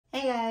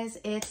guys,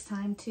 it's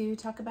time to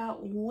talk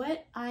about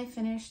what I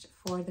finished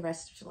for the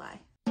rest of July.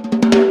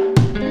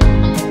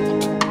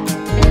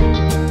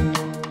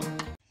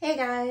 Hey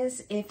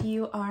guys, if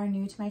you are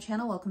new to my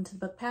channel, welcome to the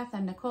Book Path.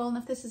 I'm Nicole, and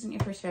if this isn't your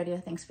first rodeo,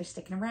 thanks for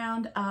sticking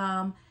around.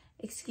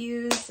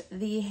 Excuse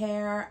the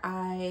hair,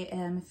 I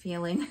am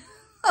feeling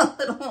a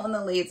little on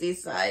the lazy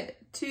side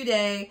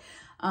today.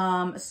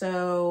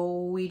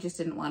 So we just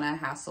didn't want to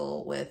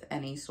hassle with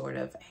any sort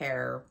of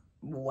hair,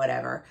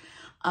 whatever.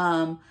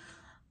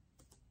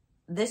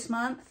 This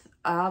month,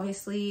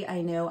 obviously,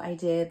 I know I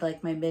did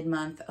like my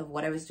mid-month of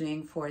what I was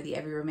doing for the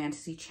Every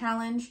Romantasy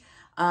Challenge.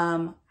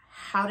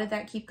 How did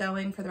that keep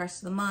going for the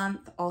rest of the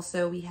month?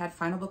 Also, we had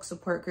Final Book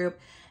Support Group,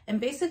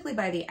 and basically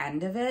by the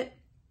end of it,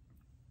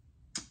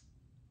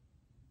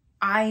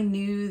 I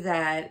knew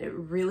that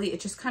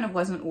it just kind of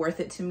wasn't worth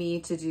it to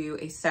me to do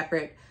a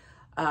separate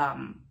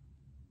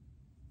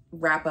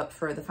wrap up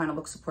for the Final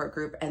Book Support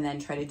Group and then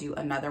try to do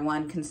another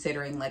one,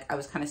 considering like I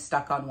was kind of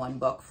stuck on one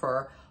book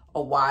for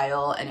a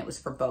while and it was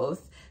for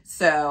both.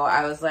 So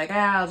I was like,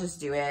 I'll just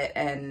do it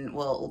and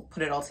we'll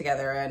put it all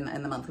together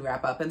in the monthly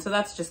wrap up. And so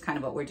that's just kind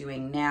of what we're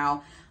doing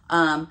now.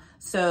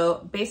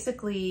 So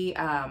basically,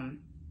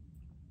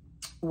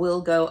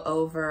 we'll go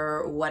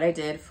over what I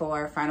did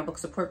for Final Book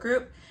Support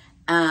Group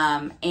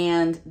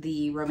and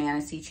the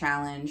Romantasy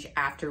Challenge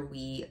after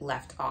we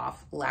left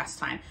off last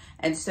time.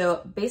 And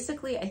so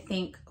basically, I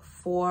think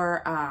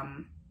for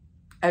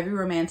Every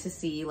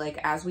Romantasy, like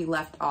as we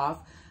left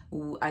off,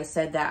 I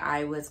said that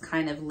I was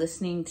kind of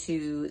listening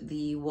to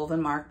the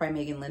Woven Mark by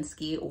Megan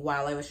Linsky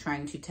while I was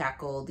trying to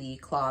tackle the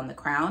Claw and the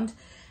Crown.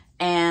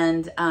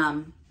 And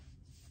I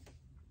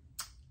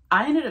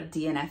ended up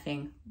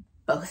DNFing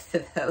both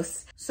of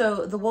those.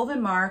 So the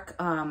Woven Mark,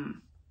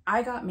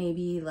 I got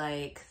maybe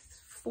like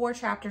 4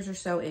 chapters or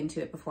so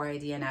into it before I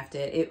DNF'd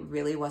it. It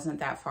really wasn't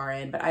that far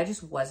in, but I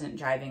just wasn't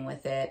jiving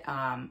with it.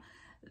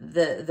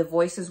 The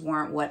voices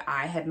weren't what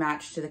I had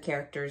matched to the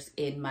characters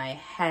in my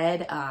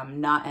head.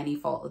 Not any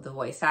fault of the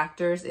voice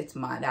actors. That's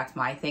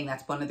my thing.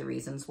 That's one of the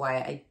reasons why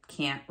I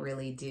can't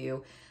really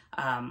do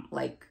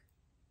like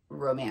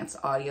romance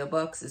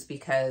audiobooks, is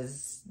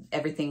because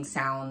everything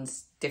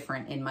sounds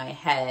different in my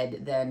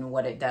head than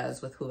what it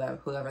does with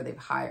whoever they've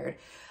hired.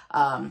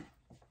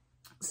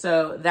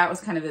 So that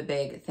was kind of a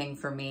big thing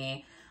for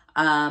me.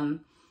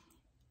 Some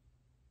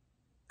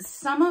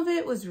of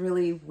it was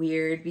really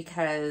weird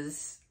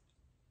because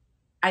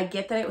I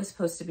get that it was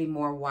supposed to be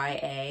more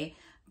YA,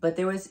 but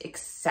there was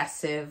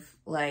excessive,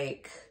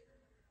 like,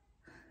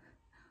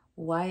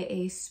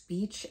 YA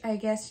speech, I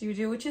guess you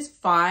do, which is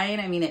fine.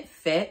 I mean, it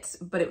fits,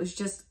 but it was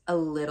just a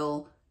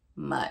little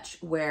much,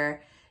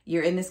 where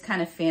you're in this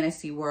kind of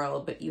fantasy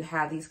world, but you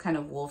have these kind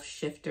of wolf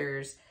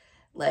shifters,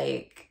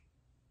 like,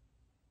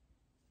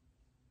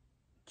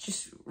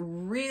 just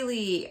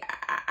really,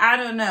 I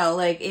don't know,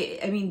 like,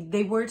 I mean,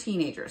 they were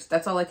teenagers.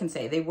 That's all I can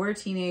say. They were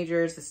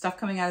teenagers. The stuff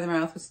coming out of their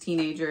mouth was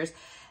teenagers.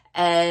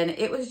 And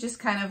it was just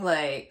kind of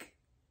like,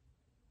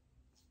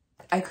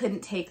 I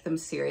couldn't take them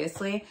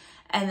seriously.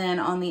 And then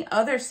on the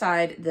other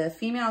side, the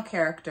female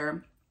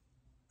character,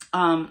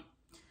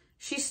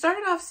 she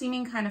started off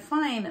seeming kind of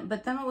fine,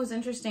 but then what was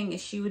interesting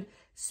is she would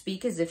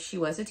speak as if she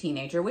was a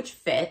teenager, which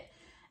fit.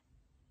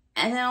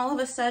 And then all of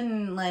a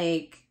sudden,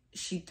 like,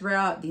 she threw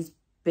out these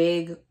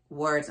big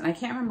words, and I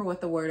can't remember what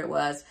the word it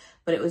was,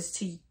 but it was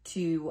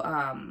to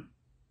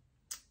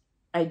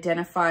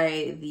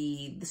identify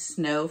the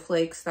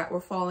snowflakes that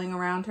were falling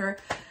around her,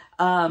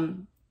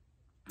 and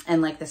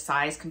like the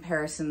size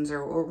comparisons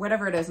or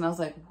whatever it is. And I was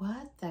like,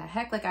 what the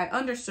heck? Like, I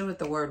understood what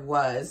the word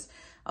was,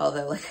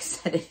 although like I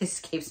said, it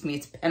escapes me.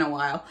 It's been a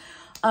while.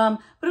 But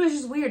it was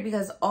just weird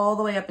because all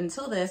the way up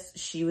until this,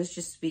 she was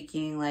just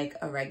speaking like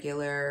a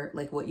regular,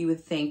 like what you would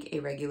think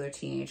a regular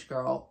teenage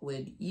girl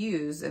would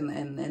use, and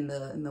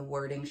the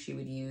wording she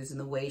would use and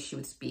the way she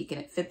would speak, and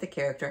it fit the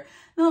character.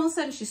 And all of a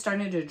sudden she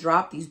started to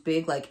drop these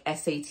big like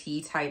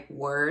SAT type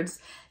words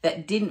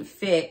that didn't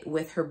fit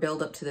with her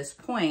build up to this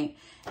point.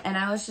 And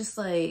I was just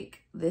like,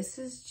 this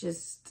is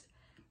just,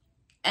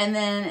 and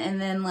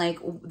then like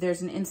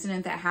there's an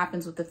incident that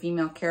happens with the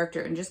female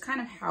character, and just kind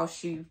of how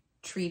she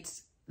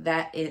treats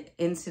that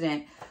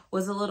incident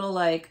was a little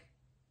like,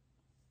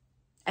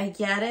 I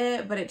get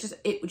it, but it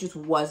just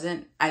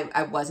wasn't,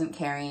 I wasn't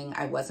caring.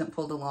 I wasn't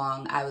pulled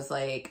along. I was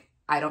like,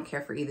 I don't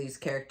care for either of these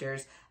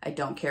characters. I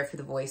don't care for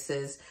the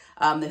voices.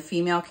 The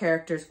female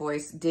character's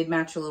voice did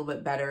match a little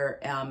bit better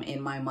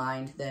in my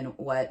mind than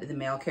what the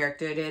male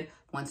character did.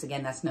 Once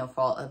again, that's no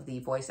fault of the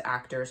voice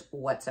actors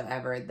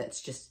whatsoever.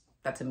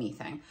 That's a me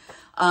thing.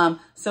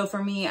 So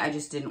for me, I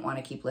just didn't want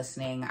to keep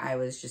listening. I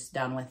was just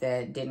done with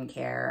it, didn't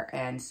care.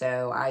 And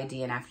so I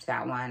DNF'd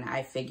that one.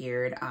 I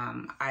figured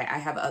I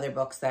have other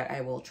books that I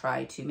will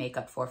try to make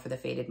up for the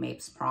Faded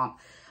Mapes prompt,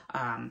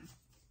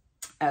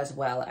 as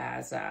well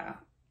as, I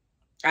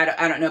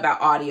don't know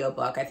about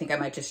audiobook. I think I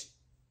might just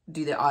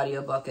do the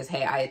audiobook as,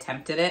 hey, I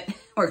attempted it.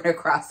 We're going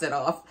to cross it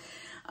off.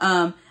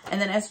 And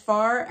then as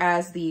far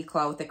as the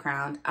Claw with the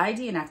Crown, I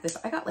DNF'd this.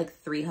 I got like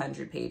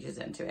 300 pages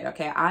into it.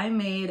 Okay. I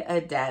made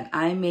a dent.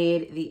 I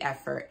made the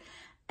effort.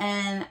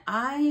 And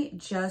I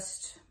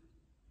just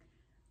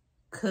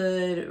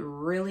could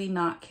really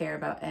not care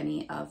about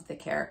any of the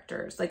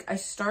characters. Like, I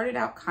started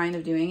out kind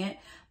of doing it,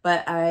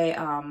 but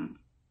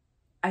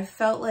I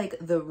felt like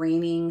the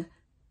reigning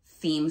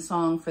theme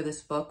song for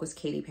this book was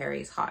Katy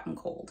Perry's Hot and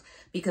Cold,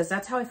 because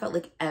that's how I felt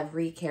like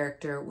every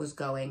character was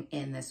going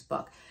in this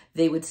book.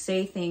 They would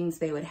say things,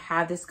 they would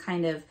have this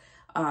kind of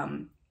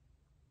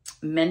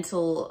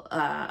mental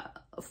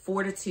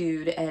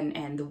fortitude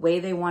and the way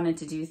they wanted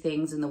to do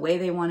things and the way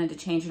they wanted to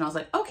change. And I was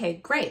like, okay,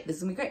 great, this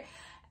is gonna be great.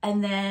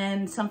 And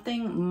then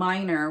something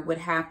minor would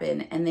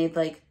happen and they'd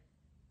like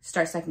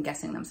start second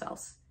guessing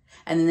themselves.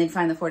 And then they'd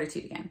find the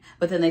fortitude again,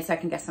 but then they'd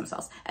second guess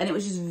themselves. And it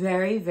was just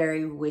very,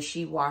 very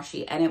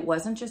wishy-washy. And it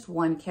wasn't just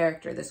one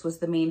character. This was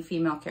the main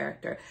female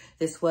character.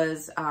 This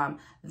was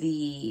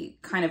the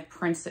kind of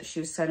prince that she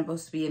was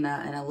supposed to be in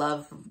a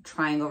love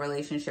triangle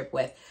relationship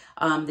with.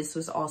 This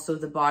was also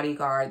the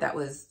bodyguard that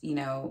was, you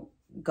know,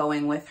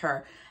 going with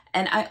her.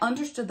 And I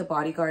understood the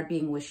bodyguard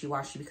being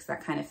wishy-washy because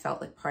that kind of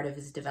felt like part of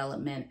his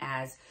development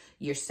as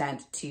you're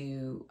sent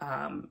to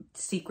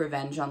seek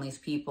revenge on these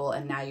people.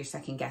 And now you're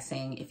second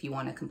guessing if you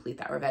want to complete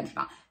that revenge or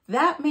not.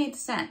 That made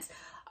sense.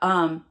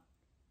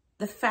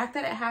 The fact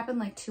that it happened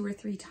like 2 or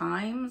 3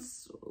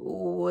 times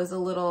was a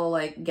little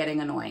like getting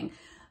annoying.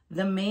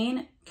 The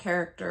main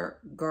character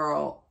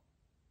girl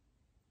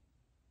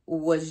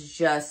was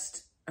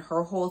just,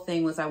 her whole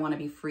thing was, I want to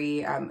be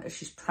free.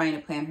 She's trying to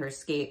plan her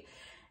escape.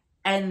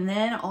 And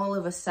then all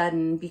of a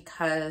sudden,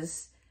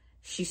 because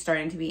she's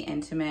starting to be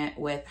intimate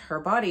with her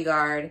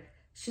bodyguard,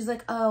 she's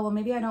like, oh, well,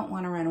 maybe I don't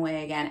want to run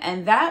away again.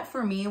 And that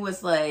for me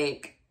was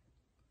like,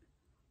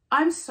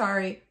 I'm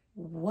sorry,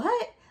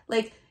 what?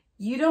 Like,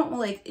 you don't,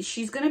 like,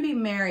 she's going to be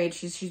married.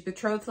 She's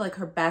betrothed to like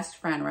her best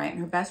friend, right? And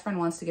her best friend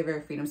wants to give her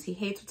her freedoms. He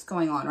hates what's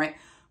going on, right?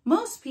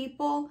 Most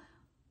people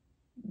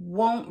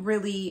won't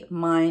really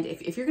mind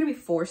if you're going to be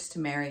forced to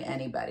marry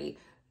anybody.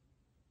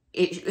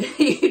 You'd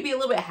be a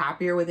little bit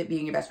happier with it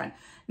being your best friend.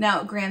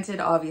 Now, granted,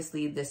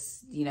 obviously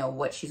this, you know,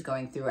 what she's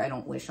going through, I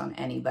don't wish on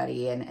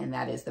anybody. And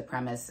that is the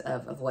premise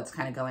of what's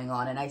kind of going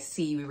on. And I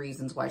see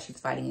reasons why she's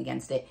fighting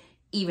against it,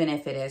 even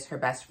if it is her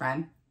best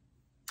friend.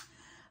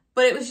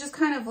 But it was just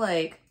kind of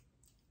like,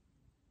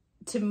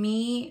 to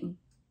me,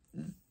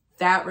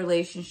 that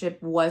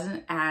relationship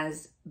wasn't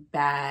as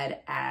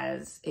bad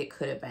as it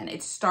could have been.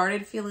 It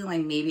started feeling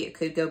like maybe it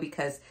could go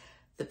because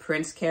the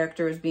prince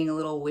character was being a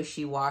little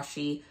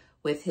wishy-washy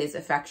with his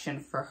affection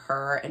for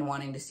her and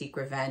wanting to seek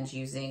revenge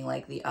using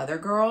like the other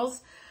girls.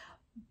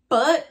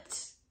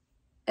 But,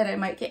 and I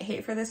might get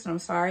hate for this and I'm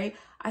sorry,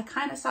 I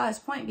kind of saw his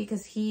point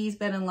because he's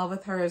been in love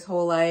with her his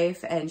whole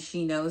life and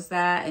she knows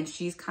that, and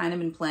she's kind of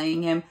been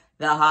playing him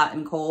the hot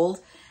and cold,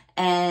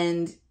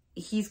 and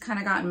he's kind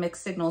of gotten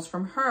mixed signals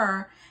from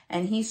her,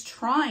 and he's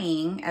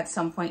trying at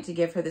some point to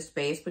give her the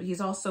space, but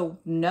he's also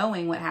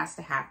knowing what has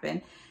to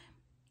happen.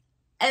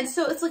 And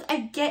so it's like, I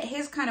get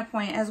his kind of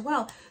point as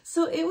well.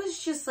 So it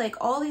was just like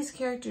all these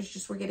characters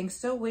just were getting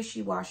so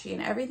wishy-washy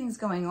and everything's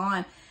going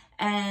on.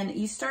 And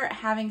you start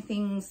having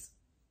things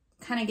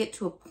kind of get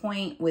to a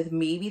point with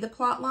maybe the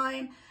plot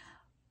line,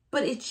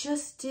 but it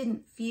just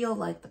didn't feel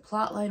like the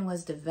plot line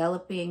was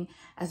developing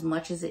as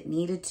much as it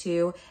needed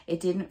to. It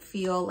didn't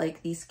feel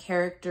like these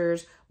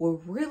characters were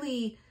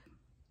really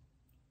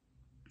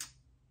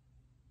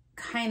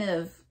kind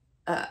of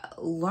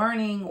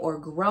learning or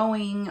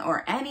growing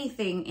or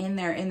anything in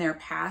their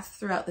path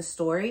throughout the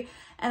story.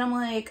 And I'm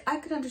like, I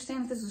could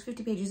understand if this was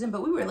 50 pages in,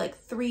 but we were like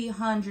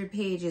 300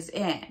 pages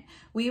in.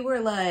 We were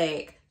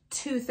like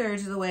 2/3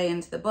 of the way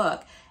into the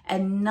book,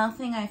 and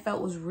nothing I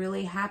felt was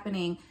really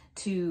happening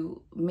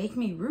to make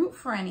me root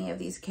for any of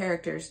these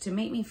characters, to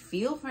make me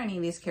feel for any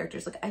of these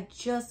characters. Like, I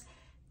just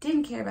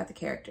didn't care about the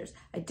characters.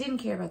 I didn't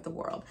care about the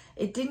world.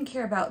 It didn't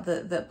care about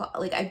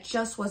like, I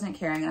just wasn't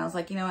caring. And I was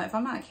like, you know what, if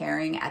I'm not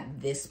caring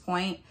at this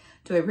point,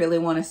 do I really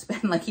want to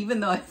spend, like, even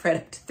though I've read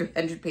up to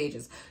 300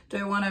 pages, do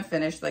I want to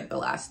finish like the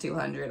last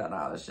 200? And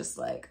I was just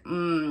like,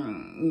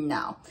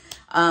 no.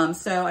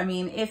 So, I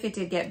mean, if it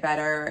did get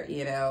better,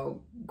 you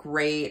know,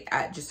 great.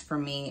 Just for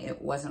me,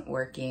 it wasn't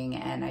working.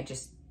 And I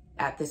just,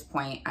 at this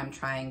point, I'm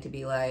trying to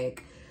be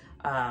like,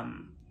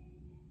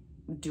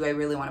 do I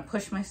really want to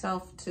push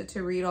myself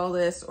to read all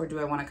this, or do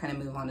I want to kind of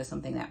move on to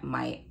something that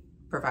might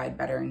provide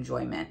better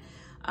enjoyment?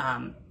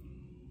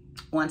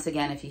 Once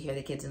again, if you hear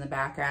the kids in the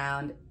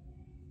background,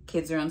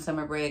 kids are on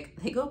summer break.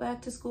 They go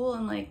back to school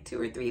in like 2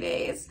 or 3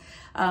 days.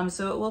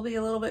 So it will be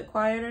a little bit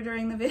quieter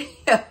during the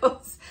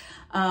videos.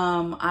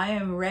 I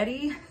am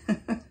ready.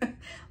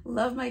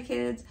 Love my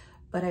kids,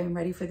 but I am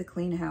ready for the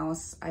clean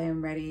house. I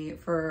am ready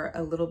for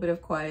a little bit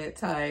of quiet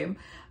time.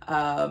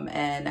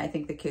 And I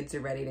think the kids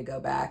are ready to go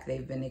back.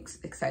 They've been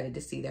excited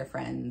to see their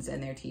friends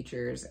and their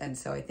teachers. And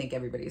so I think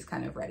everybody's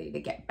kind of ready to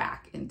get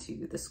back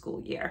into the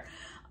school year.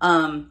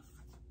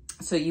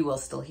 So you will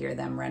still hear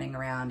them running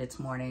around. It's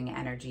morning.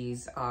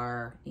 Energies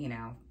are, you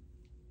know,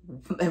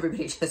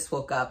 everybody just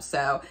woke up.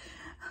 So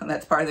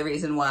that's part of the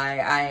reason why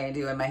I ain't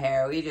doing my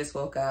hair. We just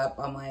woke up.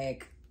 I'm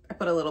like, I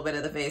put a little bit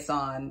of the face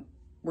on.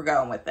 We're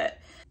going with it.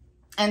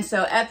 And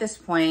so at this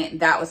point,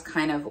 that was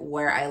kind of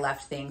where I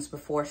left things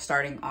before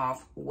starting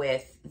off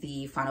with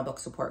the final book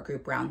support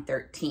group round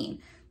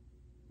 13.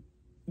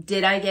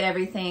 Did I get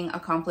everything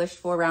accomplished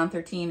for round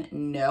 13?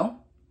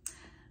 No.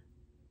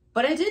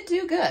 But I did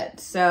do good.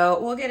 So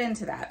we'll get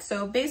into that.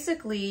 So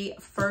basically,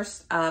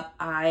 first up,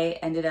 I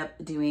ended up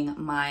doing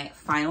my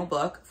final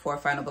book for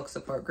final book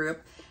support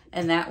group.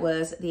 And that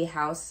was The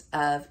House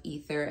of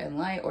Ether and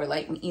Light, or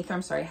Light and Ether,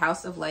 I'm sorry,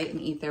 House of Light and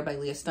Ether by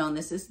Leah Stone.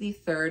 This is the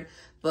third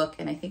book,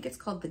 and I think it's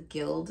called the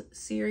Guild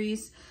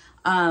series.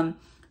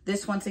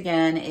 This, once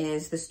again,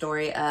 is the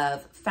story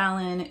of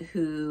Fallon,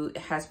 who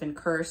has been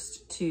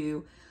cursed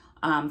to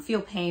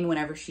feel pain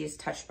whenever she is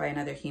touched by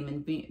another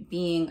human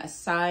being,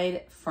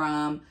 aside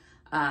from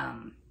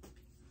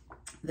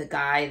the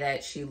guy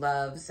that she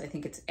loves. I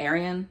think it's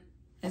Arian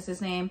is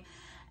his name.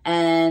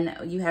 And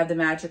you have the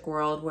magic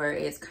world where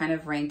it's kind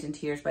of ranked in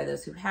tiers by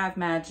those who have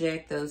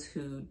magic, those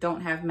who don't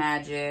have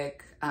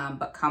magic,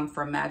 but come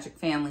from magic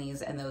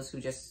families, and those who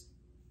just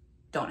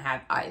don't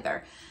have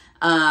either.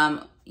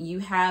 You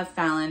have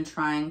Fallon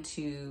trying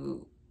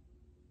to,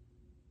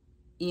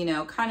 you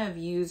know, kind of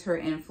use her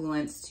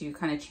influence to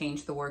kind of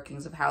change the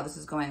workings of how this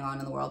is going on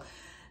in the world.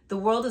 The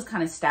world is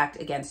kind of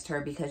stacked against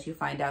her because you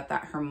find out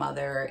that her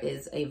mother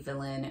is a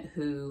villain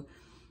who,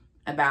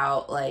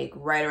 about like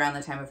right around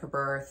the time of her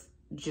birth,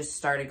 just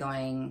started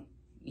going,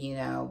 you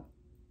know,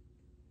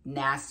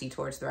 nasty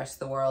towards the rest of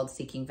the world,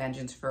 seeking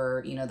vengeance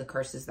for, you know, the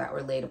curses that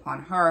were laid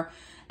upon her.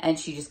 And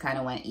she just kind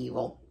of went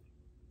evil.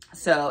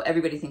 So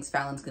everybody thinks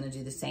Fallon's going to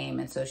do the same.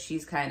 And so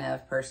she's kind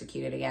of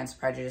persecuted against,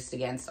 prejudiced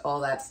against,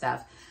 all that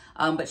stuff.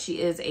 But she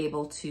is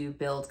able to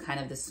build kind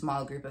of this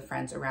small group of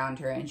friends around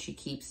her. And she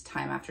keeps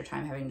time after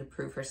time having to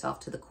prove herself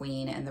to the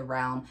queen and the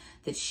realm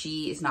that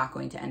she is not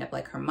going to end up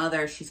like her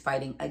mother. She's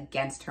fighting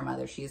against her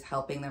mother. She is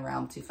helping the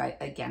realm to fight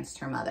against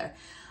her mother.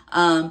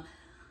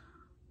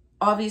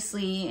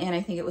 Obviously, and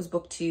I think it was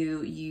book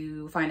 2,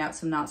 you find out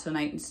some not so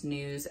nice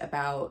news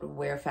about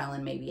where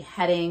Fallon may be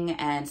heading.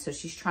 And so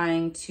she's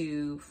trying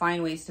to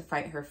find ways to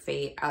fight her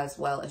fate, as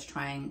well as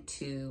trying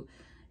to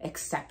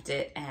accept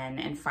it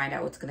and find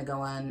out what's going to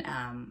go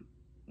on,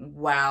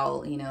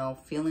 while, you know,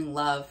 feeling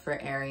love for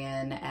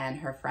Arian and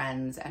her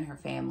friends and her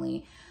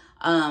family.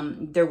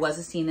 There was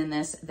a scene in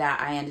this that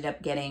I ended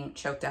up getting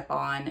choked up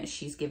on.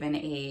 She's given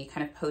a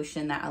kind of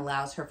potion that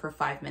allows her for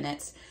 5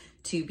 minutes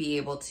to be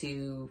able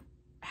to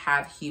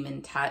have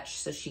human touch,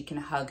 so she can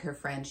hug her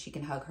friend, she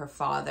can hug her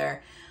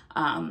father.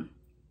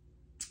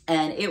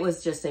 And it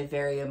was just a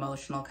very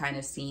emotional kind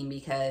of scene,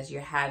 because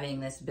you're having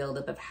this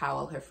buildup of how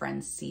all her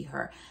friends see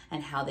her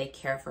and how they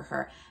care for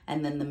her.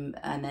 And then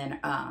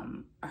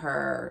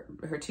her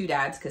 2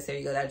 dads, because there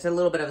you go, that's a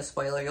little bit of a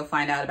spoiler, you'll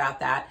find out about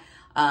that.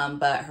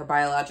 But her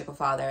biological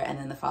father, and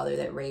then the father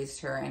that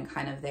raised her, and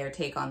kind of their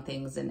take on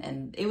things.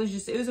 And it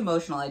was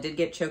emotional. I did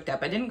get choked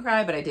up. I didn't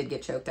cry, but I did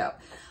get choked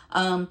up.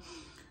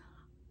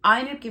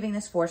 I ended up giving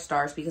this 4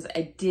 stars because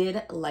I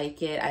did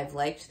like it. I've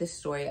liked this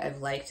story. I've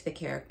liked the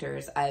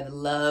characters. I've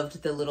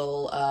loved the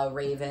little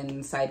Raven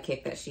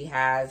sidekick that she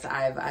has.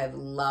 I've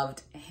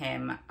loved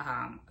him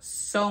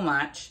so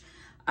much.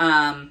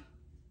 And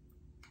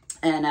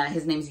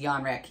his name's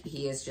Yanrick.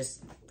 He is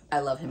just, I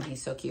love him.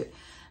 He's so cute.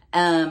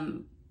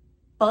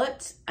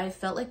 But I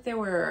felt like there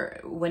were,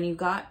 when you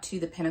got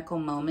to the pinnacle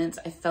moments,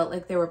 I felt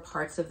like there were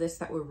parts of this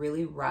that were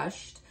really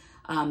rushed.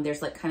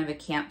 There's like kind of a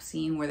camp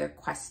scene where they're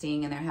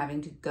questing and they're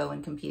having to go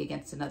and compete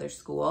against another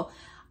school.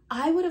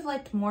 I would have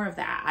liked more of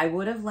that. I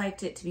would have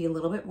liked it to be a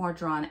little bit more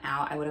drawn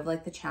out. I would have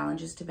liked the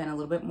challenges to have been a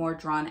little bit more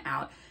drawn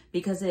out,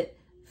 because it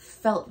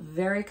felt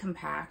very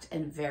compact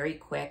and very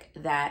quick,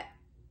 that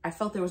I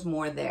felt there was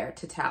more there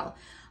to tell.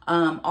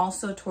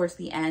 Also towards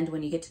the end,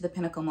 when you get to the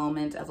pinnacle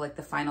moment of like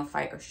the final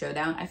fight or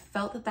showdown, I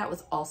felt that that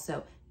was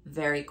also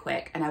very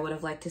quick, and I would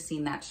have liked to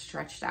seen that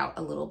stretched out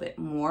a little bit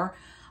more.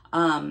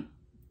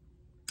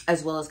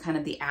 As well as kind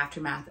of the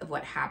aftermath of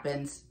what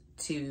happens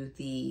to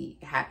the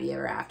happy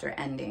ever after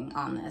ending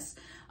on this.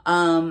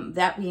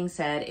 That being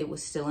said, it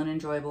was still an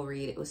enjoyable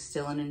read. It was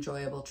still an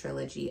enjoyable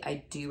trilogy.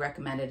 I do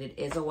recommend it. It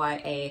is a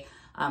YA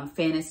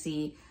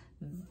fantasy.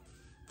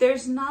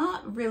 There's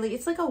not really,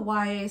 it's like a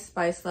YA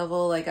spice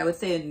level. Like I would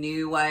say a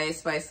new YA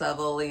spice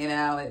level, you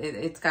know,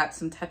 it's got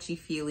some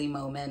touchy-feely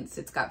moments.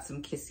 It's got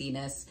some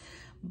kissiness,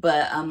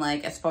 but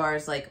like, as far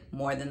as like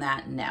more than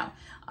that, no.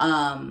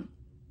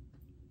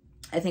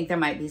 I think there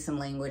might be some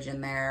language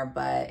in there,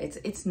 but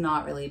it's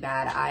not really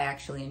bad. I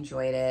actually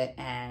enjoyed it,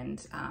 and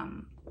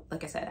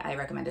like I said, I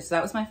recommend it. So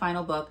that was my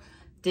final book.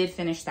 Did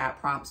finish that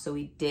prompt, so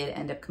we did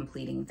end up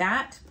completing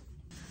that.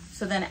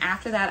 So then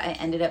after that, I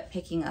ended up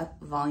picking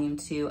up volume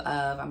 2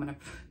 of,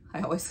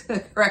 I always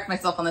correct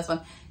myself on this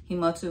one,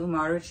 Himoto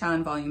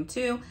Umaru-chan volume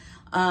 2.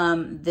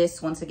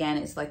 This, once again,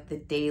 is like the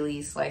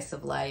daily slice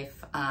of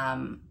life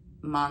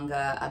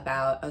manga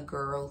about a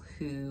girl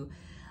who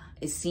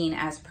is seen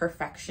as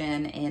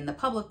perfection in the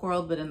public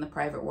world, but in the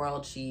private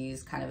world,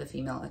 she's kind of a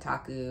female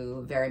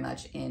otaku, very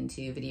much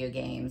into video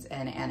games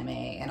and anime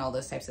and all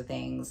those types of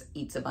things,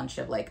 eats a bunch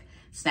of like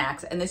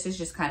snacks. And this is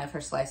just kind of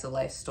her slice of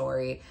life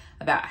story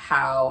about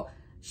how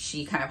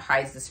she kind of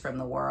hides this from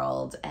the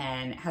world,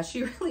 and how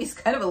she really is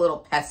kind of a little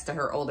pest to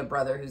her older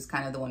brother, who's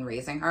kind of the one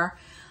raising her.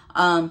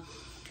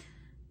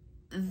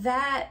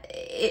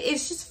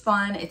 It's just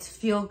fun. It's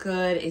feel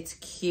good. It's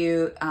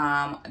cute.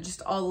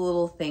 Just all the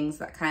little things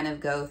that kind of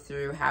go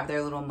through, have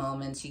their little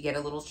moments. You get a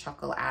little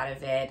chuckle out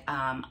of it.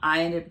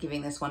 I ended up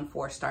giving this one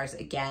 4 stars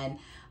again.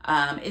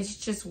 It's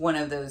just one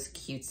of those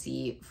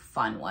cutesy,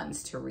 fun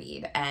ones to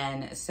read.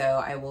 And so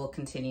I will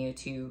continue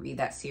to read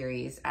that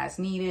series as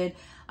needed.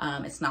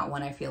 It's not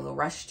one I feel a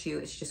rush to.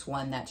 It's just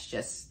one that's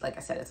just, like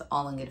I said, it's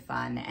all in good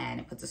fun, and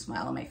it puts a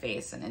smile on my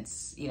face, and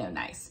it's, you know,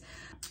 nice.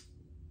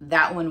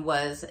 That one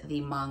was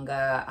the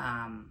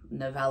manga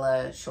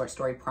novella short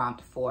story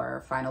prompt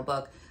for final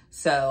book.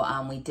 So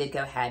we did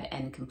go ahead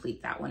and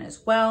complete that one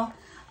as well.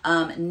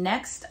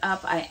 Next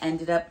up, I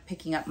ended up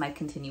picking up my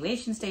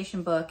continuation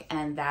station book,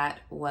 and that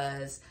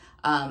was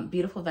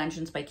Beautiful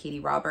Vengeance by Katie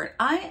Robert.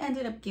 I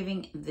ended up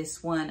giving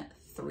this one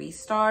 3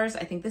 stars.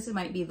 I think this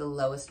might be the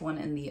lowest one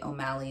in the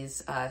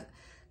O'Malley's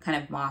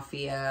kind of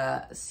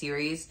mafia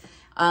series.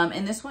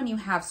 In this one, you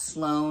have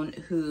Sloane,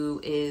 who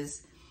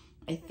is,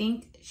 I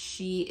think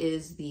she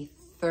is the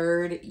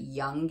 3rd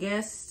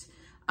youngest.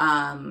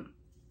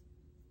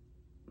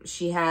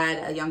 She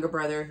had a younger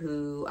brother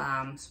who,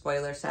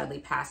 spoiler, sadly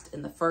passed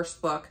in the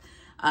first book.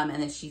 And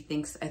then I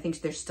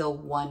think there's still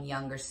one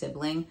younger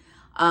sibling.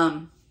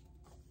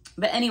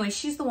 But anyway,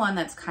 she's the one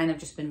that's kind of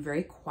just been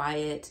very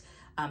quiet,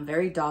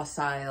 very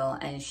docile,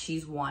 and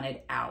she's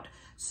wanted out.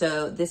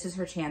 So this is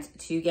her chance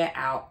to get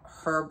out.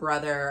 Her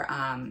brother,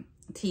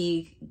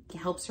 T,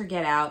 helps her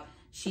get out.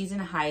 She's in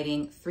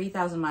hiding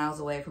 3,000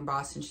 miles away from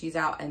Boston. She's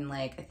out in,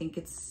 like, I think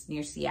it's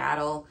near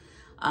Seattle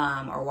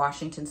or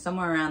Washington,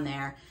 somewhere around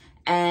there.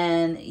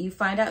 And you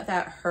find out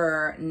that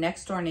her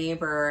next door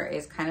neighbor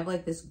is kind of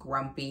like this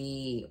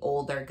grumpy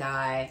older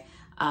guy.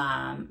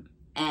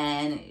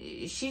 And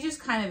she just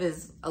kind of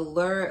is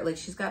alert, like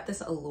she's got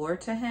this allure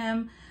to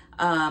him.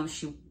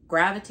 She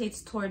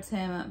gravitates towards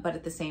him, but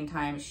at the same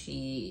time,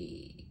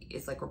 she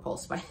is like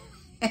repulsed by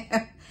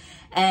him.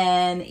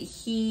 And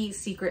he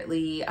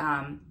secretly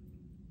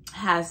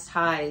has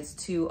ties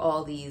to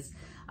all these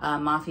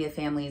mafia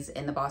families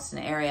in the Boston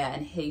area,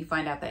 and you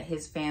find out that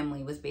his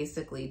family was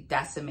basically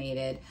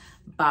decimated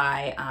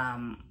by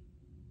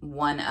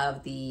one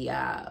of the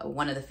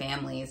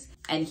families,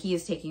 and he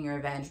is taking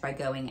revenge by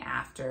going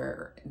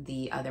after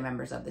the other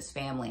members of this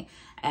family,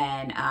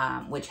 and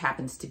which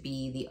happens to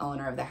be the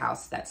owner of the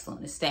house that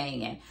Sloane is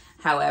staying in.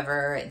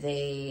 However,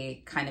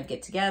 they kind of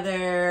get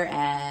together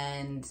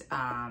and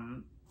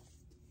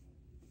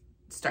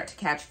start to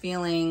catch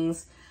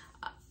feelings.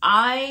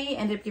 I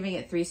ended up giving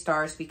it 3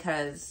 stars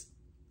because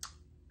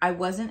I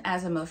wasn't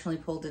as emotionally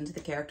pulled into the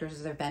characters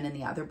as I've been in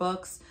the other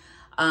books.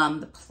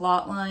 The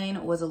plot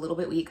line was a little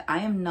bit weak. I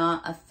am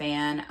not a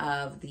fan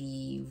of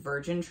the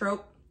virgin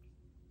trope.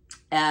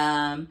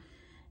 And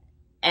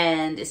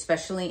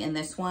especially in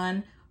this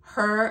one,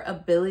 her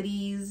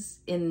abilities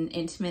in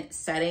intimate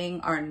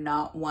setting are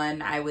not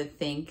one I would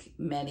think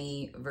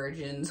many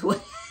virgins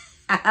would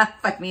have.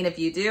 I mean, if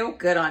you do,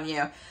 good on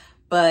you.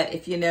 But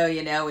if you know,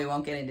 you know. We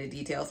won't get into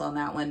details on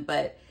that one.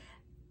 But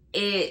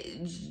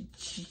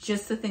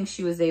just the things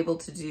she was able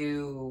to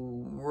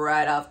do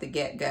right off the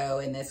get-go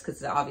in this,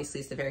 because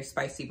obviously it's a very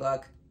spicy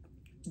book,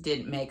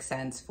 didn't make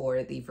sense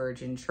for the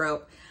virgin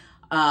trope.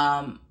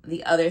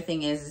 The other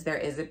thing is there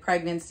is a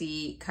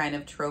pregnancy kind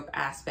of trope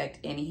aspect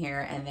in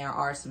here, and there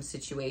are some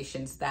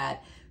situations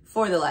that,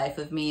 for the life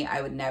of me,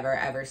 I would never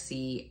ever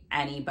see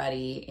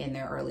anybody in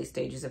their early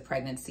stages of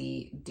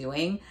pregnancy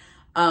doing.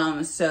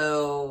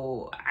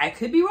 So I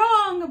could be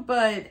wrong,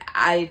 but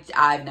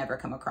I've never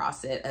come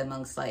across it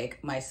amongst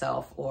like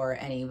myself or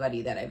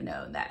anybody that I've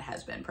known that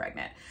has been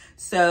pregnant.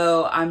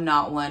 So I'm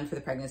not one for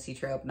the pregnancy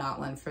trope, not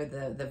one for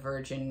the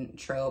virgin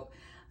trope.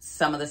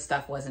 Some of the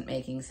stuff wasn't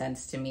making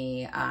sense to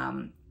me,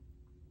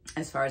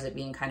 as far as it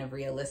being kind of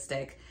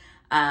realistic.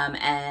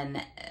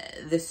 And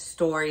the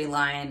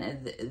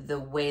storyline, the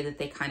way that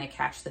they kind of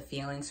catch the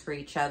feelings for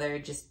each other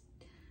just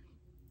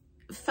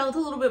felt a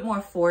little bit more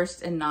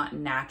forced and not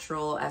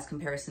natural as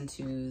comparison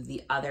to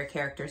the other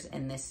characters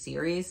in this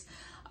series.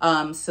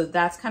 So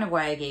that's kind of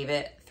why I gave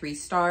it 3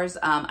 stars.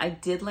 I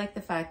did like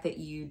the fact that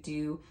you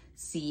do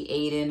see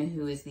Aiden,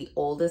 who is the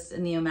oldest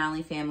in the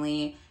O'Malley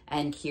family,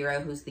 and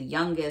Kira, who's the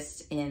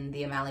youngest in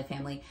the O'Malley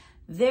family.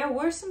 There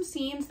were some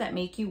scenes that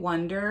make you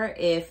wonder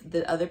if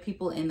the other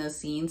people in those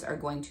scenes are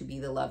going to be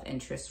the love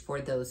interest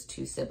for those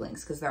 2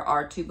 siblings, because there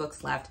are 2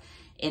 books left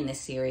in this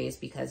series,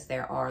 because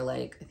there are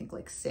like, I think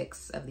like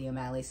 6 of the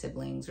O'Malley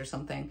siblings or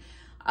something.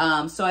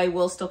 So I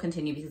will still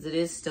continue because it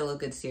is still a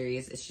good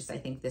series. It's just, I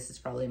think this is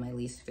probably my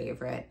least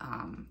favorite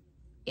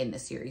in the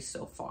series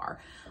so far.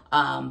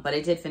 But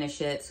I did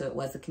finish it, so it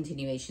was a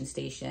continuation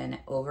station,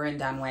 over and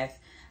done with.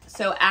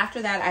 So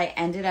after that, I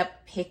ended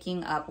up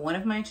picking up one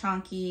of my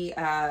chonky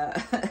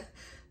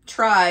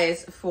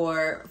tries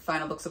for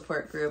Final Book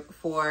Support Group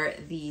for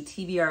the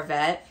TBR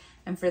Vet.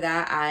 And for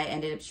that, I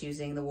ended up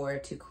choosing The War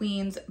of Two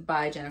Queens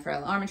by Jennifer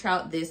L.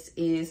 Armentrout. This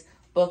is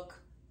book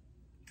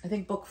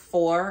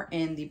 4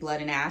 in the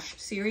Blood and Ash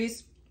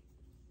series.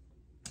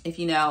 If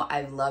you know,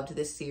 I've loved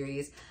this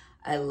series.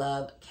 I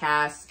love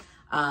Cass.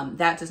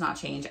 That does not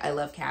change. I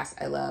love Cass.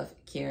 I love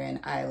Kieran.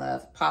 I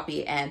love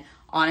Poppy. And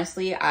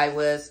honestly, I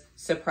was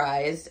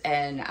surprised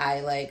and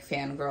I like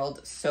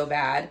fangirled so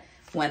bad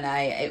when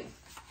I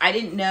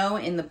didn't know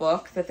in the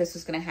book that this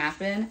was going to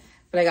happen,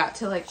 but I got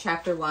to like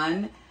chapter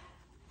 1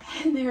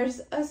 and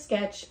there's a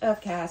sketch of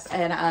Cass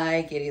and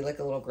I giddy like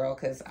a little girl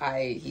because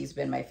he's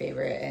been my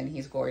favorite and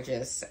he's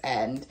gorgeous.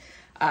 And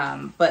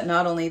but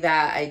not only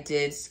that, I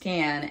did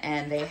scan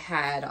and they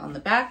had on the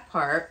back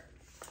part,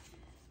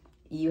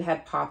 you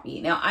had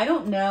Poppy. Now, I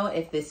don't know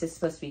if this is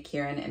supposed to be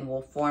Kieran in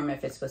wolf form,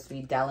 if it's supposed to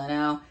be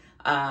Delano,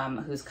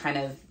 who's kind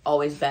of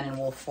always been in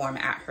wolf form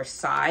at her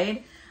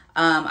side.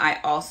 I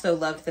also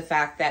loved the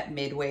fact that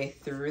midway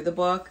through the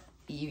book,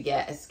 you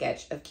get a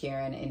sketch of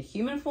Kieran in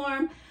human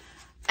form.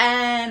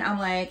 And I'm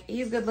like,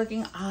 he's good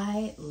looking.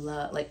 I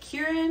love, like,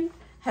 Kieran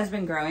has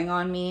been growing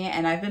on me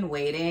and I've been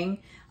waiting.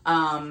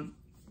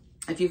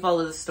 If you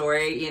follow the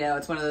story, you know,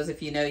 it's one of those,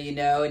 if you know, you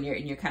know, and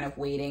you're kind of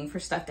waiting for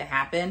stuff to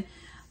happen.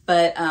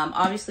 But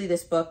obviously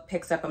this book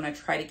picks up, I'm going to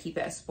try to keep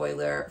it as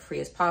spoiler free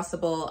as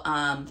possible.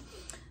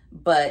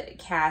 But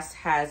Cass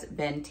has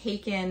been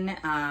taken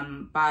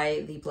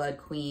by the Blood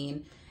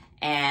Queen,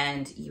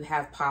 and you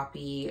have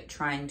Poppy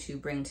trying to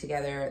bring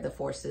together the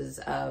forces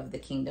of the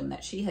kingdom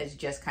that she has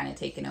just kind of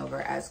taken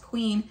over as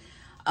queen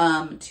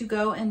to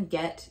go and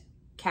get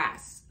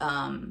Cass.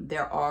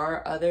 There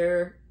are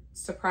other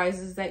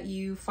surprises that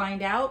you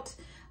find out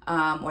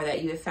or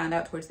that you have found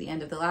out towards the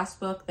end of the last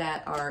book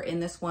that are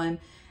in this one.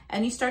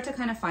 And you start to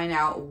kind of find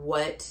out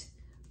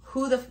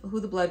who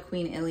the Blood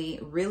Queen Illy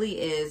really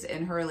is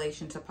in her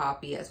relation to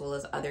Poppy, as well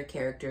as other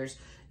characters.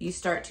 You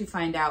start to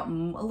find out a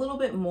little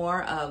bit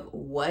more of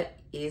what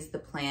is the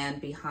plan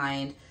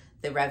behind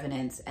the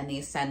Revenants and the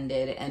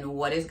Ascended and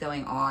what is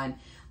going on,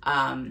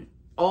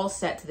 all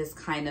set to this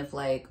kind of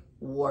like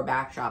war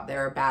backdrop.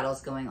 There are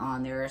battles going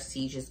on. There are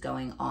sieges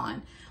going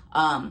on.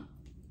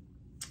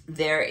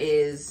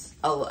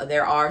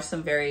 There are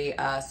some very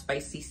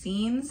spicy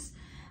scenes.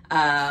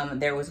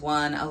 There was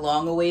a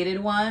long-awaited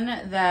one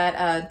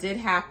that did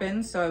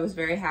happen, so I was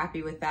very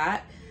happy with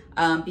that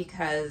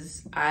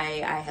because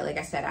like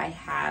I said, I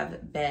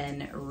have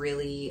been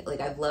really, like,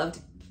 I've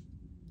loved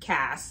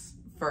Cass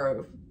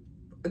for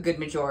a good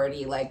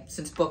majority, like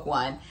since book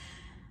 1.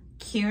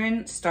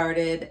 Kieran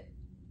started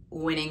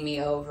winning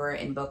me over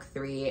in book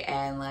 3,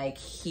 and like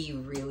he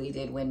really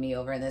did win me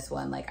over in this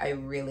one. Like I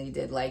really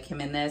did like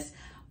him in this,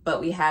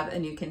 but we have a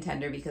new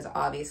contender because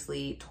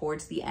obviously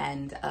towards the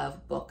end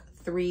of book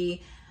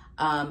 3,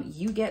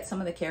 you get some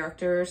of the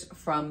characters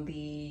from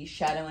the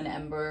Shadow and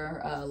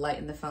Ember, Light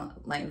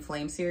and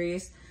Flame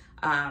series,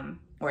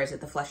 or is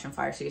it the Flesh and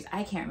Fire series?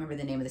 I can't remember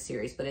the name of the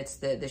series, but it's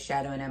the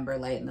Shadow and Ember,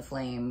 Light and the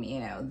Flame, you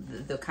know,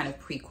 the kind of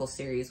prequel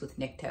series with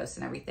Nyktos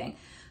and everything.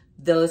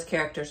 Those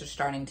characters are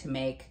starting to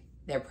make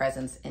their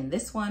presence in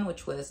this one,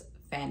 which was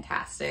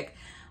fantastic.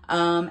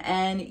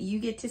 And you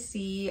get to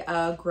see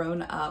a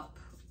grown up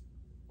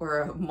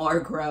or a more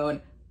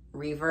grown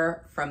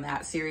Reaver from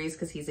that series,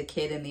 because he's a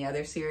kid in the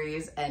other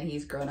series and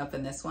he's grown up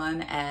in this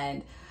one,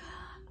 and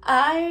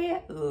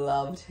I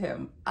loved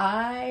him.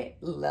 I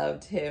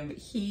loved him.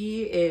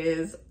 He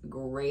is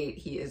great.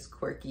 He is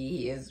quirky.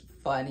 He is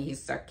fun.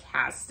 He's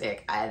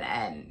sarcastic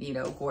and you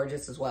know,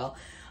 gorgeous as well.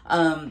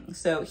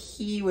 So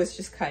he was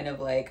just kind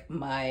of like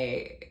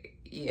my,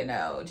 you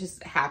know,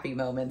 just happy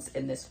moments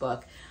in this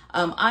book.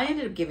 I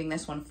ended up giving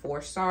this one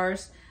 4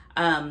 stars.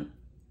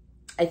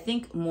 I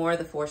think more of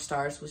the 4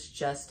 stars was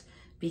just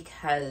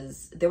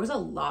because there was a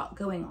lot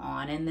going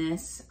on in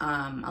this,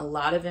 a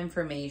lot of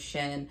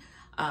information,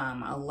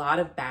 a lot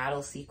of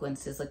battle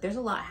sequences. Like there's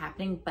a lot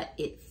happening, but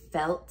it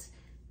felt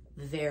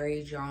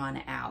very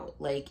drawn out.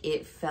 Like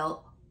it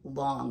felt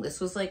long. This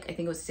was like, I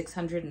think it was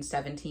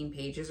 617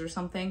 pages or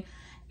something.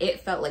 It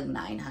felt like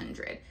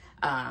 900.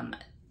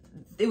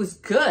 It was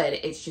good.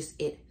 It's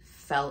just, it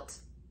felt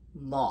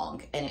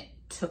long and it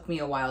took me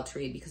a while to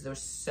read because there was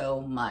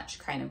so much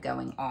kind of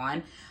going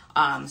on.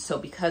 So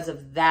because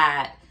of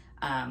that,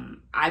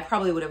 I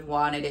probably would have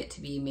wanted it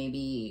to be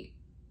maybe,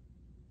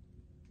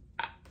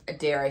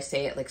 dare I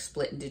say it, like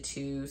split into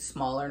 2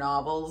 smaller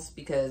novels,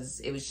 because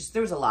it was just,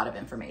 there was a lot of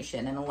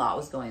information and a lot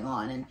was going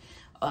on,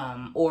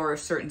 and or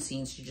certain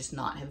scenes should just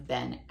not have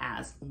been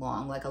as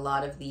long. Like a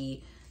lot of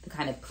the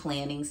kind of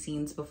planning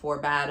scenes before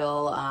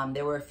battle,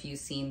 there were a few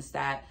scenes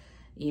that,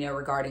 you know,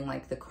 regarding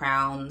like the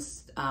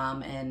crowns,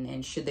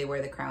 and should they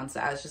wear the crowns.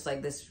 I was just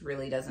like, this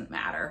really doesn't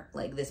matter.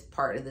 Like this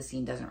part of the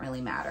scene doesn't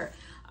really matter.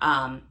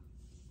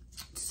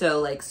 So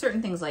like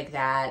certain things like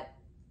that,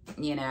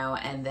 you know,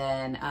 and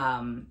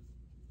then,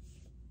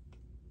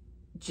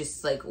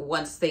 just like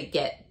once they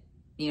get,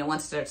 you know,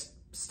 once there's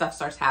stuff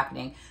starts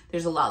happening,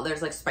 there's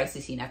like spicy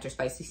scene after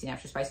spicy scene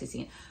after spicy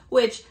scene,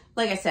 which,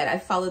 like I said,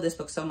 I've followed this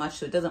book so much,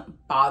 so it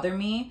doesn't bother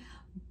me.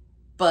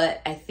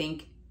 But I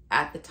think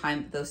at the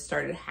time that those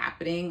started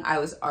happening, I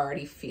was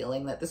already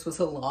feeling that this was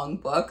a long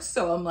book.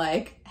 So I'm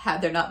like,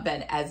 had there not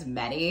been as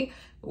many,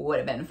 would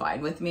have been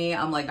fine with me.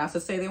 I'm like, not to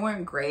say they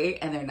weren't great,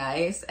 and they're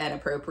nice and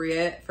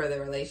appropriate for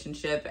the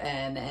relationship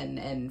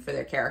and for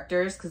their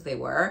characters, because they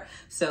were.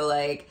 So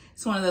like,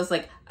 it's one of those,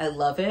 like, I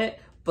love it,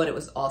 but it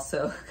was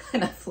also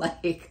kind of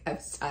like, I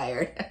was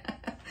tired,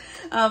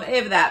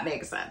 if that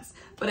makes sense.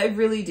 But I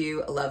really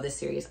do love this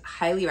series.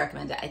 Highly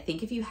recommend it. I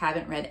think if you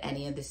haven't read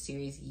any of this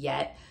series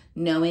yet,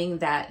 knowing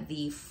that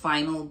the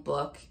final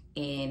book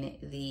in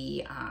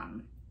the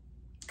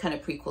kind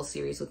of prequel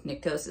series with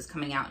Niktos is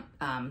coming out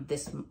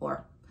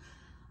or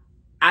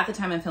at the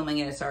time I'm filming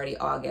it, it's already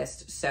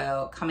August,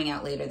 so coming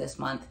out later this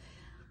month,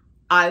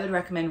 I would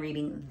recommend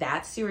reading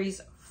that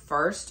series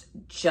first,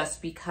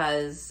 just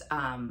because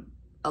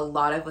a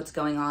lot of what's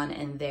going on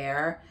in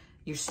there,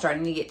 you're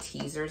starting to get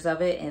teasers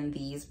of it in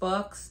these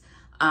books.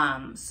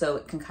 So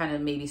it can kind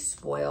of maybe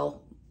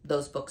spoil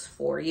those books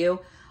for you.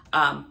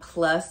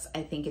 Plus,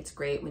 I think it's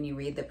great when you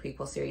read the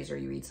prequel series or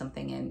you read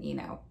something in, you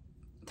know,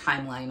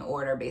 timeline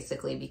order,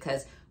 basically,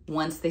 because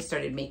once they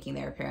started making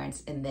their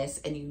appearance in this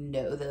and you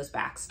know those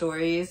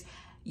backstories,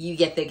 you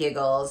get the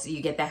giggles,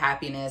 you get the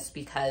happiness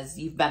because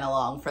you've been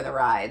along for the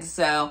ride.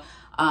 So,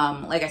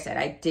 like I said,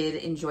 I did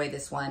enjoy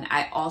this one.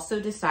 I also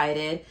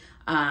decided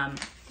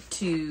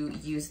to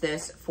use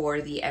this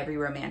for the Every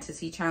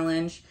Romantasy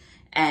challenge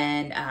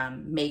and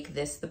make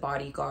this the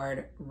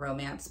Bodyguard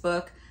romance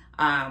book.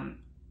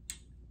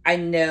 I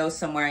know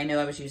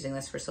I was using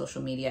this for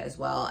social media as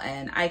well,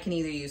 and I can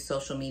either use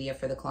social media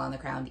for the Claw on the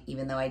Crown,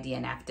 even though I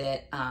DNF'd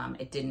it.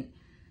 It didn't,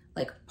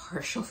 like,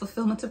 partial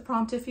fulfillment of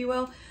prompt, if you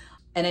will.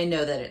 And I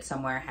know that it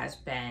somewhere has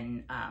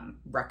been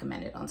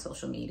recommended on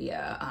social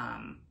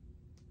media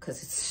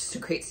because it's just a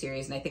great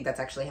series. And I think that's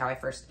actually how I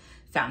first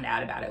found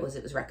out about it,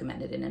 it was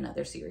recommended in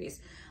another series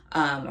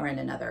or in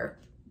another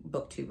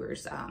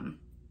booktuber's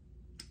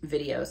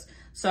videos.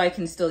 So I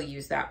can still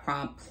use that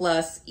prompt.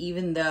 Plus,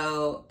 even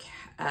though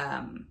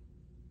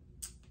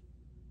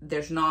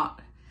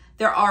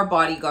there are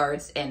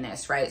bodyguards in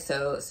this, right?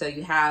 So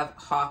you have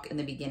Hawk in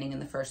the beginning in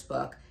the first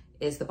book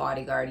is the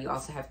bodyguard. You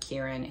also have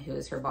Kieran, who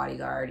is her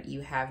bodyguard.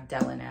 You have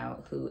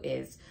Delano, who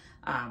is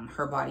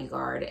her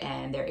bodyguard.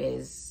 And there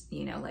is,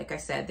 you know, like I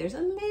said, there's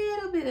a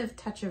little bit of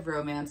touch of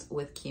romance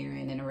with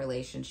Kieran in a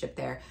relationship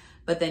there.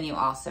 But then you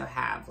also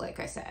have,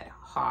 like I said,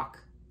 Hawk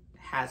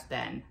has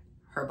been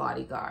her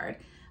bodyguard.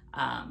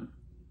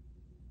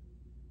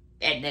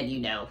 And then you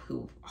know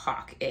who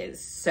Hawk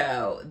is.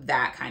 So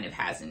that kind of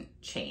hasn't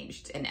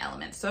changed in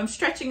elements. So I'm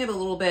stretching it a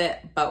little bit,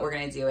 but we're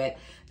gonna do it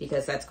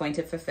because that's going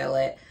to fulfill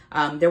it.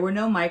 There were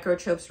no micro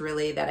tropes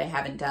really that I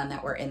haven't done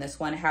that were in this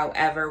one.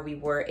 However, we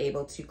were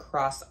able to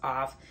cross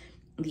off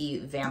the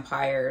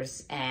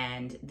vampires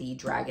and the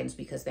dragons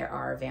because there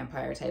are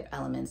vampire type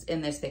elements in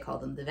this. They call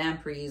them the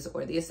Vampires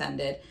or the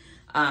Ascended.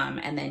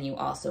 And then you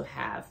also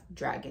have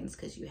dragons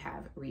because you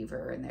have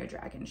Reaver and their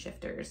dragon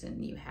shifters,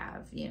 and you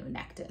have, you know,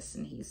 Nectus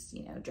and he's,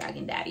 you know,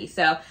 dragon daddy.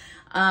 So,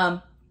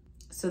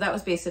 so that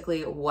was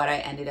basically what I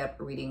ended up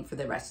reading for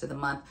the rest of the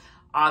month.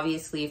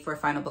 Obviously for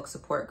Final Book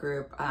Support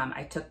Group,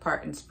 I took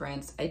part in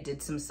sprints. I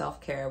did some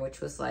self-care,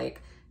 which was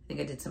like, I think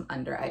I did some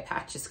under eye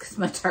patches because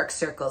my dark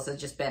circles have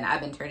just been,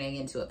 I've been turning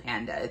into a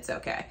panda. It's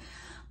okay.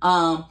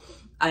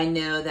 I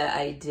know that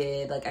I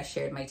did, like, I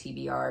shared my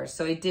TBRs.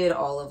 So I did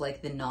all of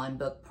like the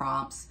non-book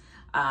prompts.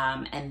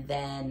 And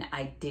then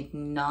I did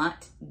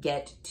not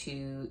get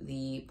to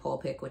the poll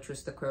pick, which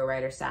was the Crow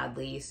Rider,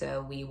 sadly.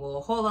 So we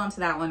will hold on to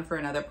that one for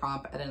another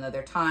prompt at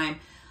another time.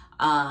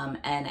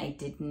 And I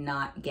did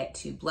not get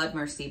to Blood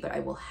Mercy, but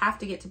I will have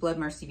to get to Blood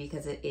Mercy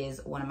because it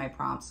is one of my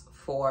prompts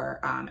for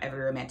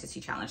Every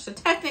Romantasy challenge. So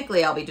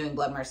technically I'll be doing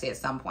Blood Mercy at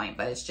some point,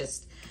 but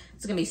it's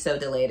gonna be so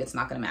delayed. It's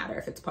not gonna matter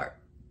if it's part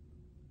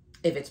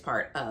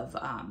of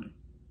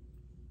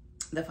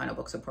the Final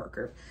Book Support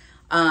Group.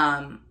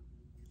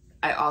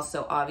 I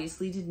also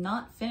obviously did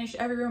not finish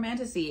Every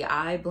Romantasy.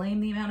 I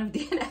blame the amount of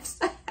DNFs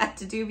I had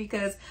to do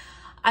because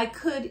I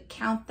could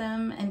count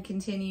them and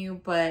continue,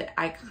 but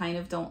I kind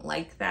of don't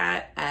like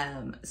that.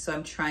 So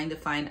I'm trying to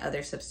find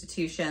other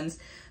substitutions.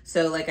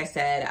 So like I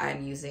said,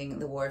 I'm using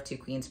the War of Two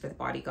Queens for the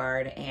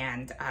bodyguard,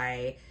 and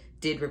I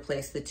did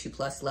replace the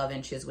 2+ Love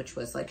Inches, which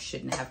was like,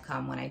 shouldn't have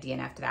come when I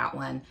DNF'd that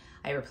one.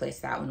 I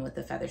replaced that one with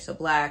the Feather So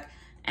Black.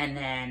 And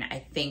then I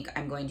think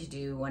I'm going to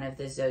do one of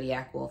the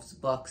Zodiac Wolf's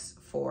books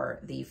for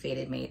the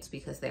fated mates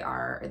because they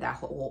are, the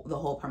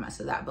whole premise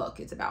of that book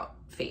is about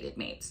fated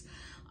mates.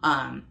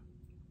 And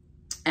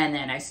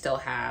then I still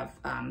have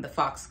the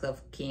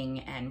Foxglove King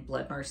and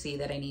Blood Mercy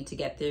that I need to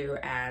get through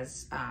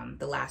as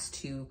the last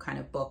two kind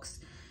of books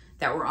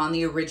that were on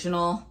the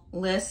original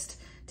list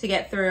to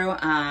get through,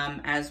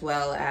 as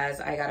well as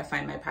I gotta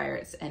find my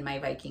Pirates and my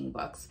Viking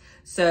books.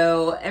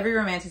 So Every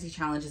Romantasy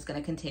challenge is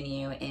gonna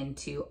continue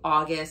into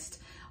August.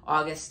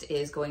 August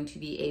is going to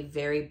be a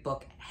very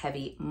book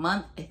heavy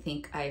month. I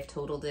think I've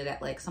totaled it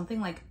at like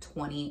something like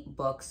 20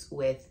 books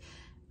with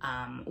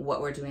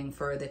what we're doing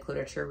for the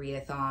Literature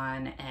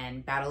Readathon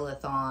and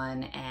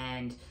Battleathon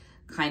and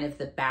kind of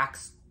the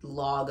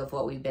log of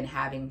what we've been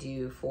having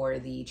do for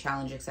the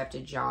challenge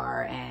accepted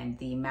jar and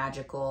the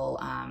magical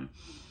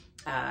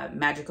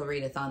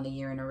readathon, the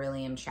year in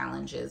Aurelium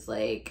challenges.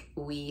 Like,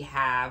 we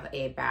have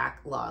a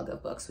backlog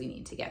of books we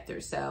need to get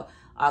through. So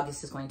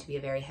August is going to be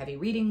a very heavy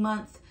reading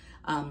month.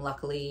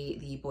 Luckily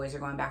the boys are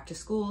going back to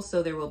school,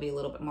 so there will be a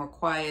little bit more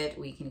quiet.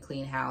 We can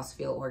clean house,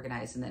 feel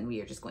organized, and then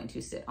we are just going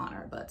to sit on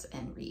our butts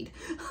and read.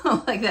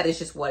 Like, that is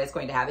just what it's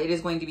going to have. It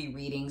is going to be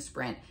reading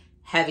sprint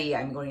heavy.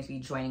 I'm going to be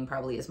joining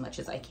probably as much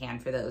as I can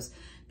for those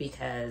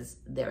because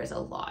there is a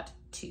lot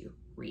to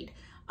read.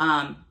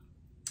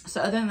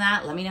 So other than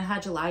that, let me know how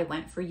July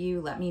went for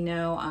you. Let me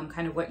know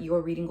kind of what your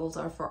reading goals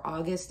are for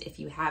August if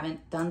you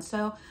haven't done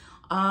so.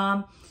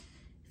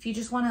 If you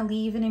just want to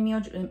leave an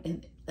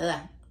emoji,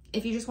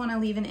 if you just want to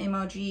leave an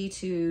emoji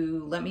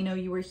to let me know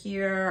you were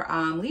here,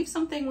 leave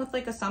something with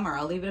like a summer.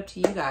 I'll leave it up to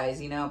you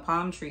guys, you know,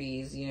 palm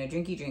trees, you know,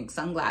 drinky drinks,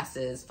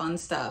 sunglasses, fun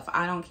stuff.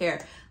 I don't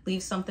care.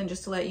 Leave something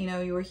just to let you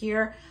know you were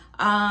here.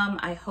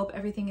 I hope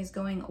everything is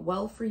going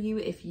well for you.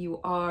 If you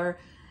are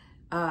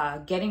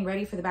getting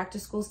ready for the back to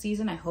school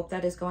season, I hope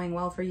that is going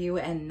well for you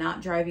and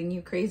not driving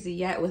you crazy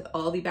yet with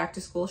all the back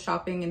to school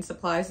shopping and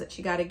supplies that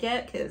you got to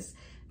get, because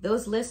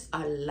those lists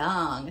are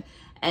long.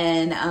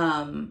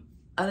 And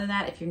other than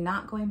that, if you're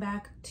not going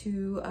back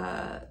to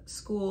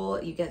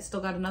school, you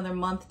still got another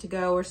month to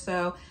go or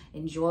so.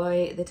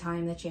 Enjoy the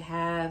time that you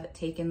have,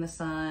 take in the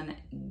sun,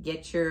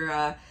 get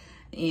your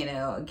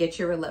get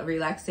your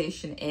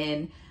relaxation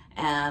in.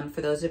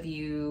 For those of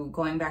you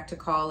going back to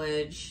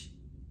college,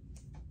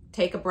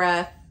 take a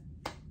breath,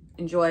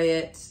 enjoy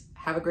it,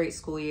 have a great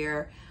school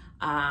year.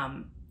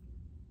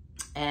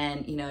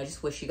 And, you know, I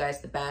just wish you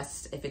guys the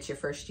best. If it's your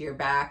first year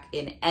back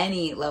in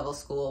any level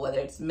school, whether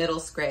it's middle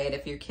grade,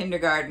 if your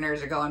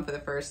kindergartners are going for the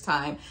first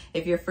time,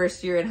 if you're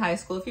first year in high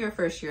school, if you're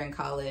first year in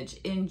college,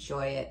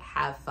 enjoy it,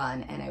 have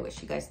fun, and I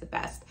wish you guys the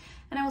best.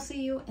 And I will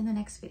see you in the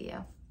next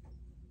video.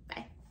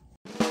 Bye.